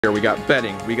Here we got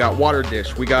bedding, we got water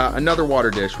dish, we got another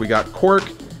water dish, we got cork,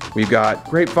 we've got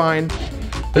grapevine.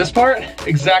 This part,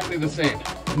 exactly the same.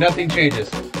 Nothing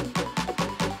changes.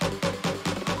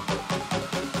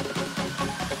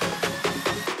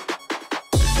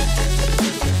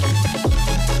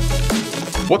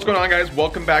 What's going on, guys?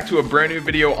 Welcome back to a brand new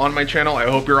video on my channel. I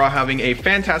hope you're all having a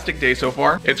fantastic day so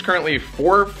far. It's currently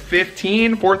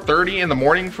 4:15, 4:30 in the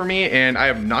morning for me, and I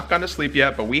have not gone to sleep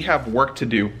yet, but we have work to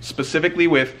do, specifically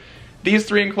with these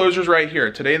three enclosures right here.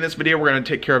 Today in this video, we're gonna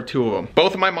take care of two of them.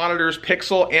 Both of my monitors,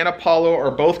 Pixel and Apollo, are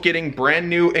both getting brand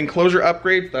new enclosure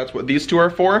upgrades. That's what these two are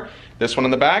for. This one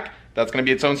in the back, that's gonna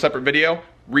be its own separate video.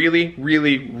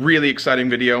 Really exciting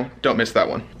video. Don't miss that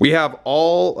one. We have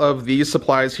all of these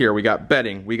supplies here. We got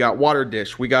bedding, we got water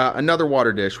dish, we got another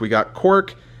water dish, we got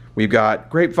cork, we've got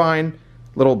grapevine,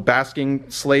 little basking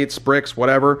slates, bricks,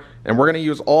 whatever, and we're gonna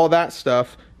use all that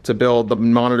stuff to build the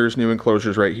monitor's new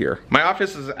enclosures right here. My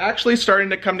office is actually starting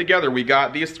to come together. We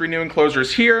got these three new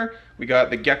enclosures here, we got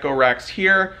the gecko racks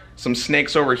here, some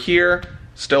snakes over here,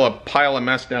 still a pile of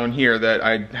mess down here that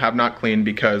I have not cleaned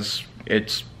because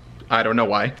I don't know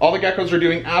why. All the geckos are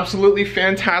doing absolutely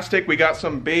fantastic. We got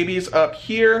some babies up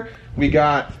here. We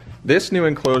got this new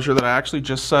enclosure that I actually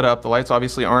just set up. The lights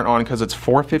obviously aren't on because it's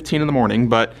 4:15 in the morning,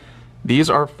 but these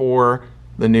are for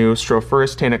the new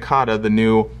Strophaurus tanicata, the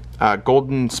new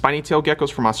golden spiny tail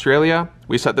geckos from Australia.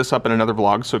 We set this up in another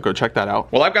vlog, so go check that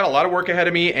out. Well, I've got a lot of work ahead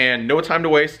of me and no time to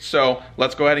waste, so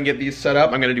let's go ahead and get these set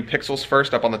up. I'm gonna do Pixel's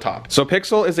first up on the top. So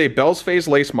Pixel is a Bell's Phase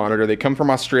lace monitor. They come from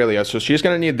Australia, so she's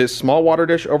gonna need this small water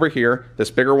dish over here.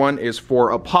 This bigger one is for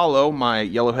Apollo, my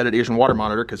yellow-headed Asian water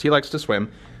monitor, because he likes to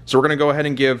swim. So we're gonna go ahead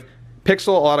and give Pixel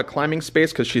a lot of climbing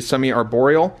space because she's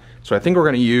semi-arboreal. So I think we're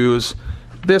gonna use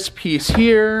this piece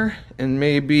here and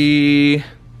maybe,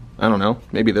 I don't know,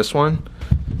 maybe this one.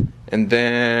 And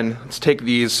then let's take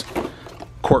these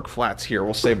cork flats here.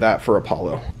 We'll save that for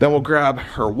Apollo. Then we'll grab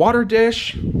her water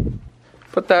dish,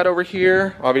 put that over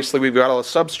here. Obviously we've got all the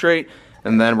substrate,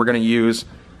 and then we're gonna use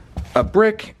a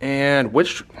brick and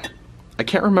I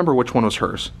can't remember which one was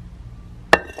hers.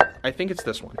 I think it's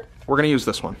this one. We're gonna use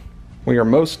this one. We are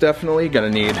most definitely gonna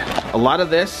need a lot of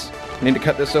this. We need to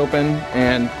cut this open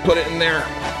and put it in there.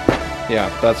 Yeah,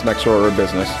 that's next order of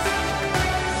business.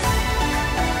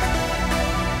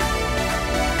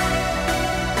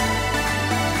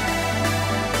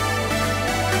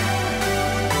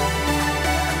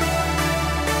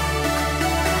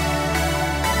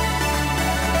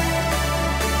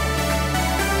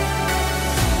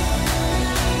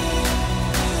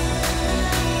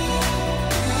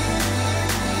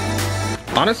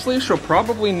 Honestly, she'll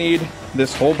probably need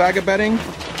this whole bag of bedding.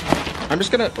 I'm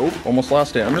just gonna, oh, almost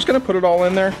lost it. I'm just gonna put it all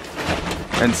in there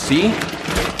and see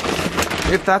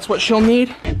if that's what she'll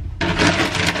need.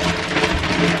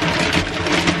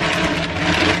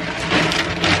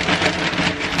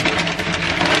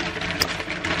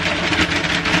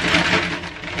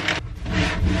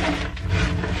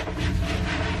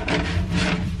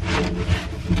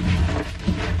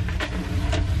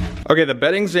 Okay, the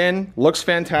bedding's in, looks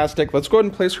fantastic. Let's go ahead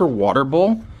and place her water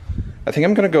bowl. I think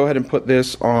I'm gonna go ahead and put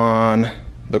this on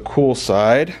the cool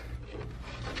side.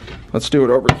 Let's do it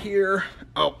over here.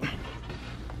 Oh,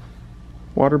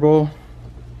 water bowl.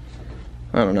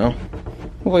 I don't know.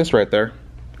 We'll place it right there.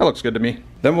 That looks good to me.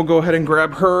 Then we'll go ahead and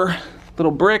grab her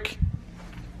little brick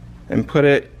and put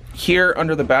it here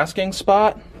under the basking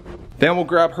spot. Then we'll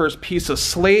grab her piece of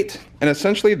slate, and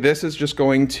essentially this is just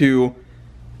going to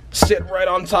sit right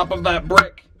on top of that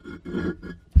brick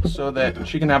so that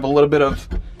she can have a little bit of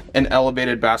an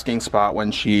elevated basking spot when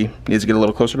she needs to get a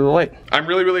little closer to the light. I'm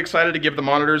really excited to give the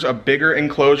monitors a bigger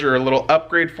enclosure, a little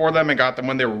upgrade for them. I got them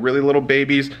when they were really little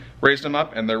babies, raised them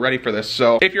up, and they're ready for this.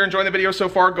 So if you're enjoying the video so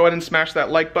far, go ahead and smash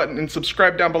that like button and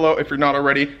subscribe down below if you're not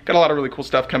already. Got a lot of really cool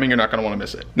stuff coming. You're not gonna wanna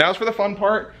miss it. Now as for the fun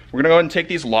part, we're gonna go ahead and take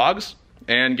these logs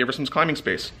and give her some climbing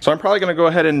space. So I'm probably gonna go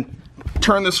ahead and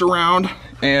turn this around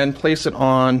and place it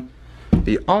on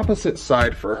the opposite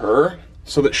side for her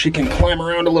so that she can climb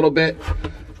around a little bit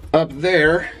up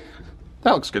there.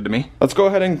 That looks good to me. Let's go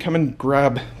ahead and come and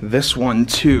grab this one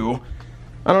too.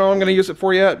 I don't know what I'm gonna use it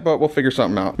for yet, but we'll figure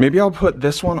something out. Maybe I'll put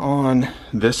this one on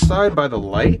this side by the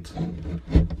light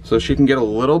so she can get a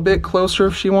little bit closer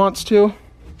if she wants to.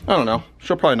 I don't know.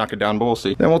 She'll probably knock it down, but we'll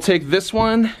see. Then we'll take this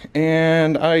one,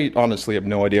 and I honestly have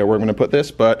no idea where I'm gonna put this,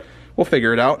 but we'll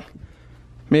figure it out.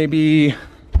 Maybe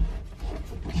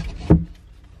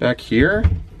back here.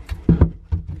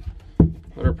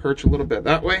 Let her perch a little bit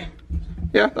that way.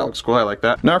 Yeah, that looks cool, I like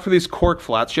that. Now for these cork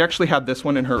flats, she actually had this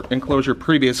one in her enclosure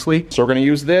previously. So we're gonna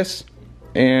use this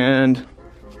and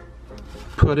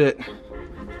put it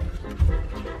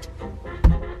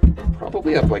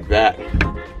probably up like that.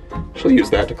 She'll use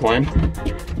that to climb.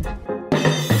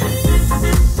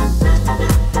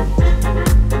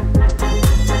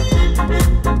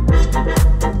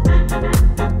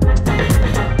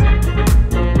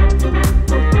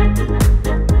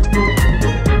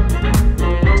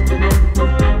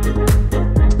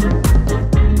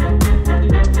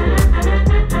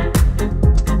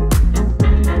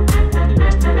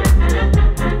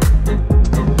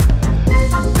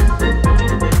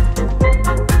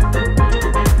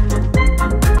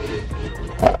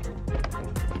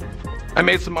 I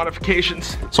made some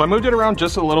modifications. So I moved it around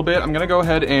just a little bit. I'm gonna go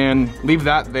ahead and leave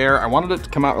that there. I wanted it to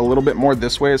come out a little bit more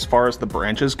this way as far as the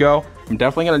branches go. I'm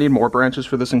definitely gonna need more branches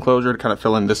for this enclosure to kind of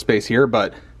fill in this space here,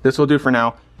 but this will do for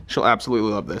now. She'll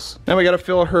absolutely love this. Now we gotta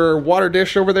fill her water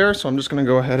dish over there, so I'm just gonna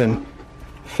go ahead and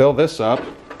fill this up.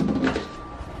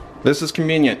 This is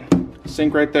convenient.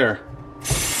 Sink right there.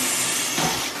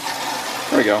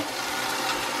 There we go.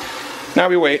 Now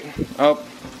we wait. Oh,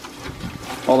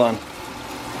 hold on.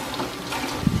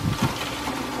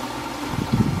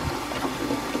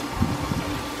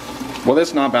 Will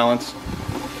this not balance?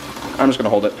 I'm just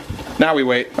gonna hold it. Now we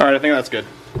wait. All right, I think that's good.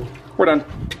 We're done.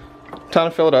 Time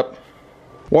to fill it up.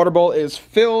 Water bowl is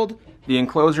filled. The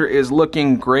enclosure is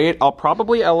looking great. I'll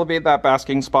probably elevate that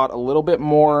basking spot a little bit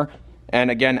more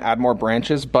and again, add more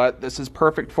branches, but this is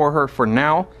perfect for her for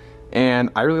now.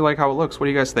 And I really like how it looks. What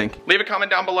do you guys think? Leave a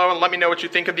comment down below and let me know what you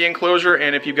think of the enclosure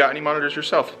and if you've got any monitors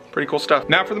yourself. Pretty cool stuff.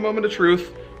 Now for the moment of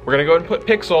truth, we're gonna go ahead and put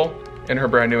Pixel in her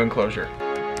brand new enclosure.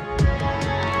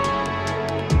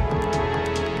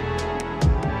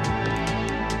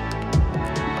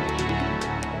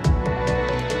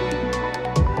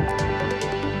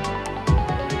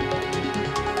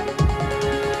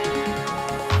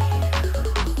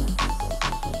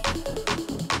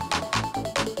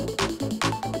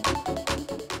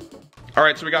 All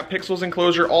right, so we got Pixel's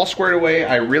enclosure all squared away.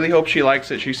 I really hope she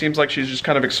likes it. She seems like she's just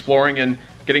kind of exploring and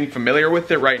getting familiar with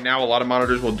it right now. A lot of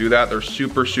monitors will do that. They're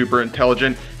super, super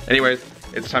intelligent. Anyways,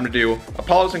 it's time to do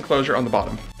Apollo's enclosure on the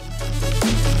bottom.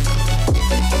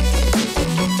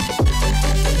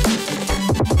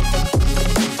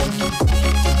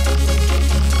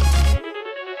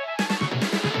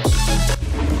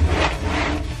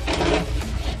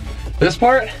 This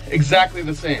part, exactly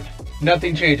the same.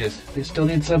 Nothing changes. They still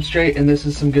need substrate, and this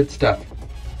is some good stuff.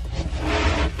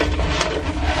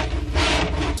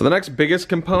 So the next biggest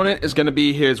component is gonna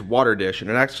be his water dish, and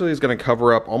it actually is gonna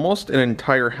cover up almost an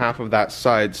entire half of that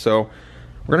side. So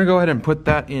we're gonna go ahead and put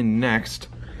that in next.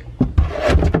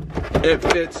 It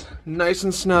fits nice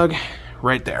and snug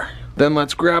right there. Then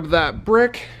let's grab that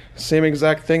brick. Same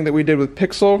exact thing that we did with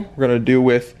Pixel, we're gonna do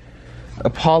with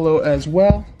Apollo as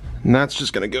well. And that's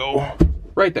just gonna go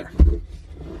right there.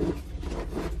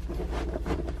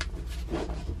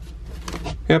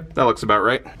 Yep, that looks about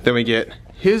right. Then we get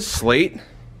his slate.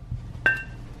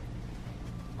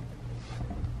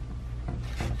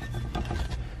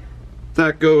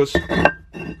 That goes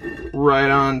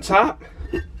right on top.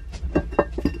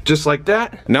 Just like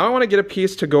that. Now I want to get a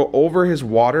piece to go over his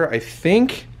water. I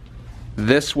think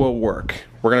this will work.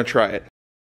 We're gonna try it.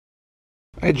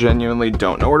 I genuinely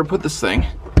don't know where to put this thing.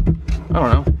 I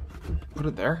don't know. Put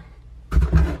it there.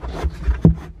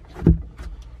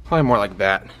 Probably more like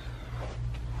that.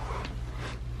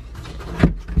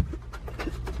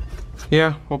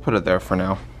 Yeah, we'll put it there for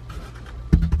now.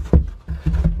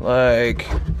 Like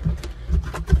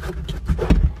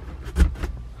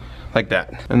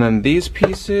that. And then these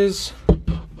pieces,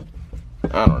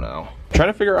 I don't know. I'm trying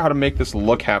to figure out how to make this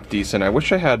look half decent. I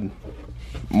wish I had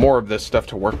more of this stuff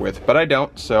to work with, but I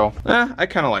don't, so I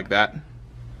kind of like that.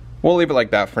 We'll leave it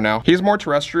like that for now. He's more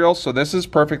terrestrial, so this is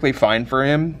perfectly fine for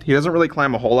him. He doesn't really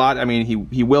climb a whole lot. I mean,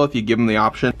 he will if you give him the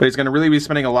option, but he's gonna really be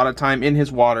spending a lot of time in his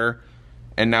water.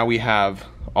 And now we have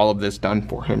all of this done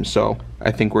for him, so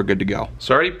I think we're good to go.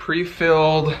 So I already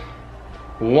pre-filled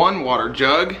one water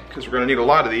jug, because we're gonna need a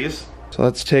lot of these. So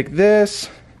let's take this,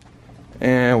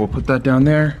 and we'll put that down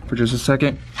there for just a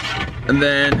second. And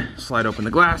then slide open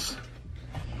the glass,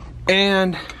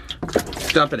 and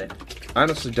dump it in. I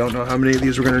honestly don't know how many of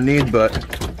these we're gonna need, but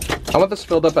I want this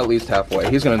filled up at least halfway.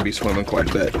 He's gonna be swimming quite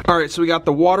a bit. All right, so we got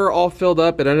the water all filled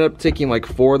up. It ended up taking like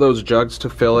 4 of those jugs to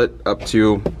fill it up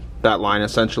to that line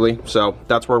essentially. So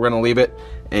that's where we're gonna leave it.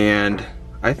 And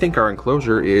I think our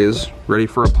enclosure is ready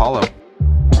for Apollo.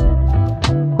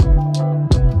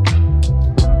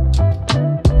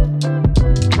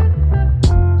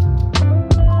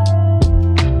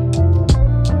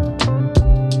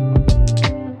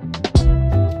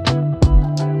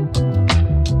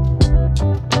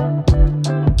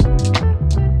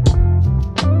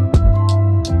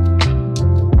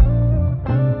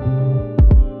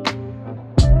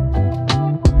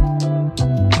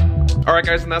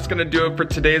 Alright guys, and that's gonna do it for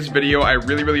today's video. I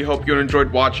really hope you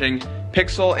enjoyed watching.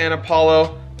 Pixel and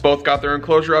Apollo both got their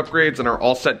enclosure upgrades and are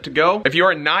all set to go. If you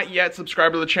are not yet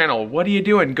subscribed to the channel, what are you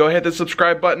doing? Go hit the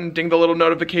subscribe button, ding the little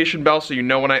notification bell so you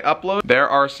know when I upload. There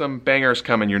are some bangers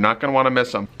coming. You're not gonna wanna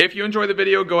miss them. If you enjoy the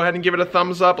video, go ahead and give it a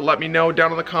thumbs up. Let me know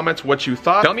down in the comments what you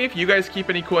thought. Tell me if you guys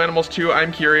keep any cool animals too.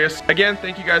 I'm curious. Again,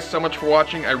 thank you guys so much for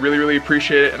watching. I really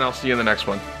appreciate it, and I'll see you in the next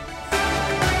one.